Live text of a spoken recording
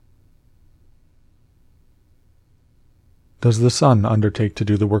Does the sun undertake to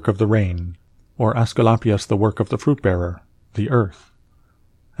do the work of the rain, or Aesculapius the work of the fruit-bearer, the earth?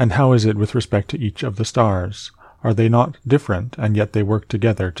 And how is it with respect to each of the stars? Are they not different, and yet they work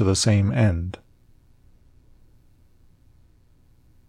together to the same end?